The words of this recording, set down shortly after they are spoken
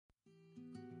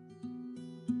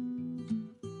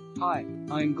Hi,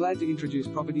 I am glad to introduce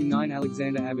property 9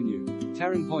 Alexander Avenue,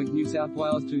 Taren Point, New South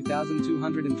Wales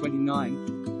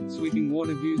 2229. Sweeping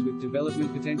water views with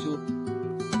development potential.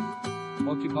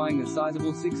 Occupying a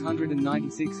sizable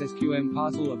 696 SQM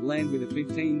parcel of land with a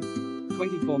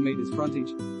 24 metres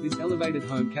frontage, this elevated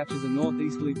home captures a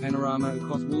northeasterly panorama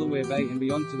across Woolooware Bay and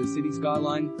beyond to the city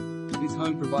skyline. This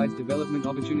home provides development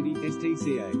opportunity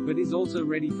 (STCA), but is also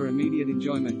ready for immediate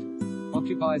enjoyment.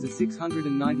 Occupies a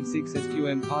 696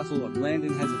 SQM parcel of land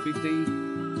and has a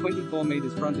 24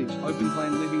 metres frontage, open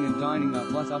plan living and dining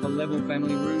plus upper level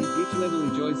family room. Each level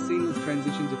enjoys seamless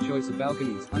transition to choice of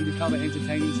balconies, undercover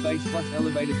entertaining space plus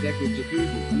elevated deck with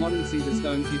jacuzzi. A modern Caesar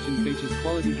stone kitchen features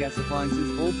quality gas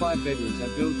appliances. All 5 bedrooms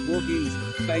have built walk-ins,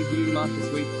 bay view master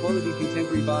suite. Quality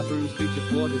contemporary bathrooms feature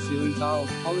floor-to-ceiling tile,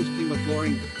 polished timber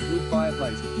flooring, wood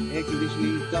fireplace, air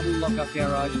conditioning, double lock-up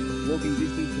garage, walking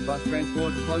distance to bus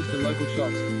transport, close to local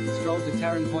shops. Stroll to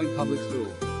Taren Point Public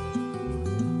School.